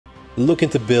Looking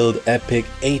to build epic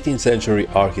 18th century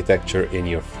architecture in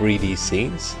your 3D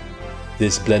scenes?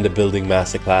 This Blender Building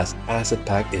Masterclass asset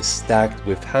pack is stacked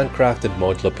with handcrafted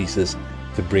modular pieces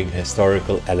to bring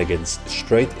historical elegance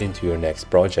straight into your next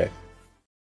project.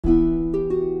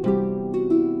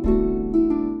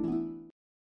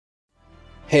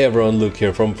 Hey everyone, Luke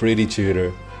here from 3D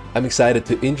Tutor. I'm excited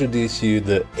to introduce you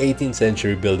the 18th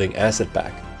century building asset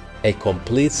pack, a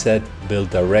complete set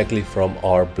built directly from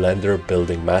our Blender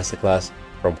Building Masterclass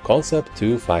from concept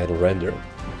to final render.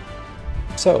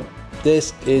 So,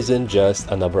 this isn't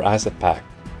just another asset pack.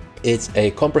 It's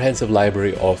a comprehensive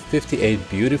library of 58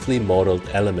 beautifully modeled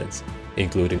elements,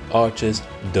 including arches,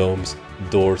 domes,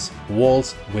 doors,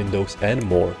 walls, windows, and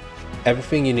more.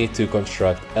 Everything you need to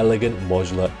construct elegant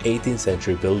modular 18th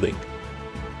century building.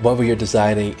 Whether you're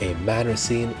designing a manor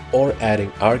scene or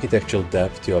adding architectural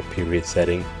depth to a period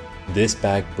setting, this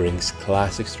pack brings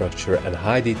classic structure and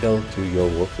high detail to your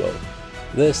workflow.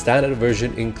 The standard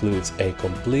version includes a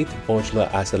complete modular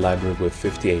asset library with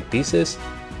 58 pieces,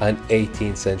 an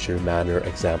 18th century manor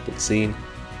example scene,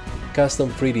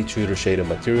 custom 3D Tutor shaded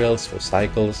materials for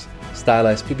cycles,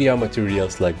 stylized PBR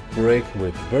materials like brick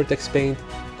with vertex paint,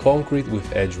 concrete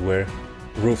with edge wear,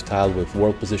 roof tile with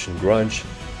world position grunge,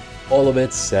 all of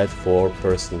it set for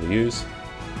personal use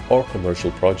or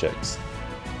commercial projects.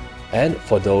 And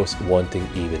for those wanting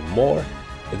even more,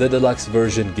 the deluxe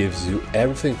version gives you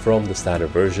everything from the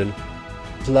standard version,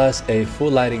 plus a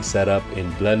full lighting setup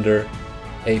in Blender,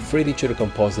 a 3D Tutor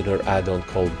Compositor add-on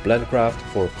called BlendCraft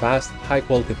for fast,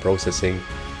 high-quality processing,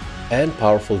 and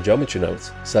powerful geometry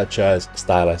nodes such as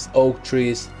stylized oak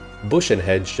trees, bush and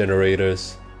hedge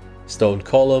generators, stone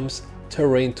columns,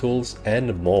 terrain tools,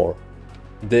 and more.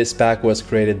 This pack was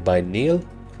created by Neil,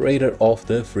 creator of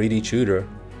the 3D Tutor.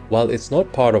 While it's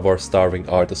not part of our Starving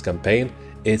Artist campaign,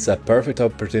 it's a perfect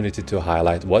opportunity to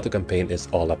highlight what the campaign is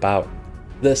all about.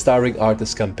 The Starving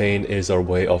Artist campaign is our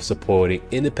way of supporting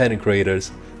independent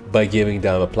creators by giving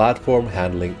them a platform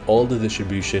handling all the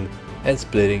distribution and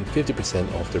splitting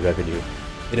 50% of the revenue.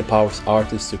 It empowers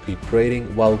artists to keep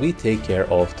creating while we take care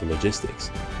of the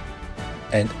logistics.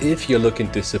 And if you're looking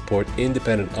to support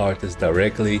independent artists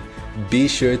directly, be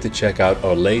sure to check out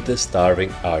our latest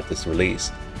Starving Artist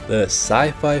release, the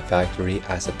Sci-Fi Factory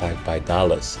Asset Pack by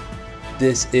Dallas.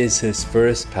 This is his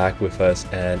first pack with us,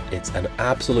 and it's an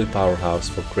absolute powerhouse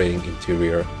for creating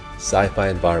interior sci-fi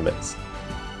environments.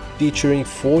 Featuring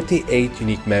 48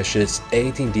 unique meshes,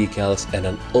 18 decals, and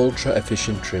an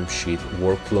ultra-efficient trim sheet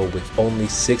workflow with only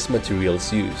 6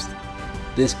 materials used.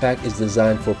 This pack is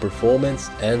designed for performance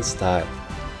and style.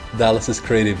 Dallas's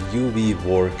creative UV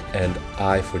work and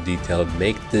eye for detail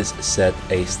make this set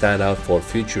a standout for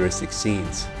futuristic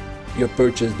scenes. Your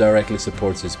purchase directly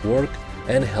supports his work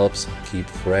and helps keep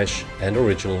fresh and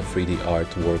original 3D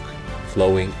artwork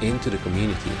flowing into the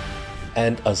community.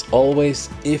 And as always,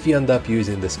 if you end up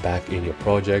using this pack in your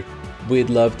project, we'd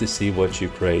love to see what you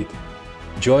create.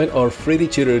 Join our 3D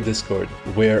Tutor Discord,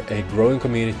 where a growing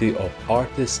community of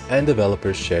artists and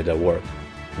developers share their work,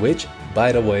 which,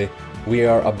 by the way, we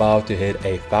are about to hit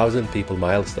a 1,000 people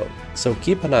milestone, so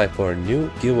keep an eye for a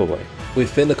new giveaway.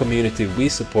 Within the community, we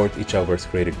support each other's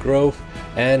creative growth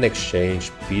and exchange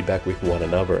feedback with one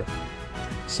another,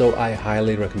 so I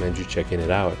highly recommend you checking it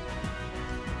out.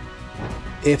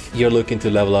 If you're looking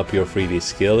to level up your 3D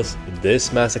skills, this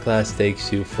masterclass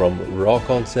takes you from raw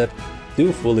concept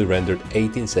to fully rendered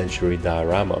 18th century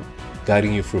diorama,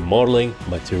 guiding you through modeling,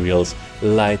 materials,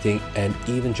 lighting, and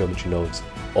even geometry nodes,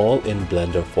 all in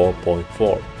Blender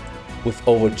 4.4. With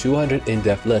over 200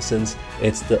 in-depth lessons,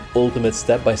 it's the ultimate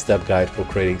step-by-step guide for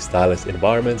creating stylized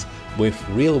environments with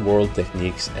real-world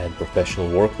techniques and professional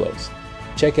workflows.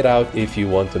 Check it out if you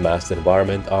want to master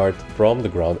environment art from the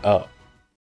ground up.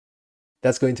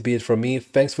 That's going to be it from me.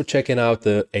 Thanks for checking out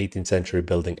the 18th century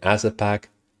building asset pack.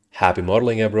 Happy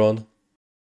modeling, everyone!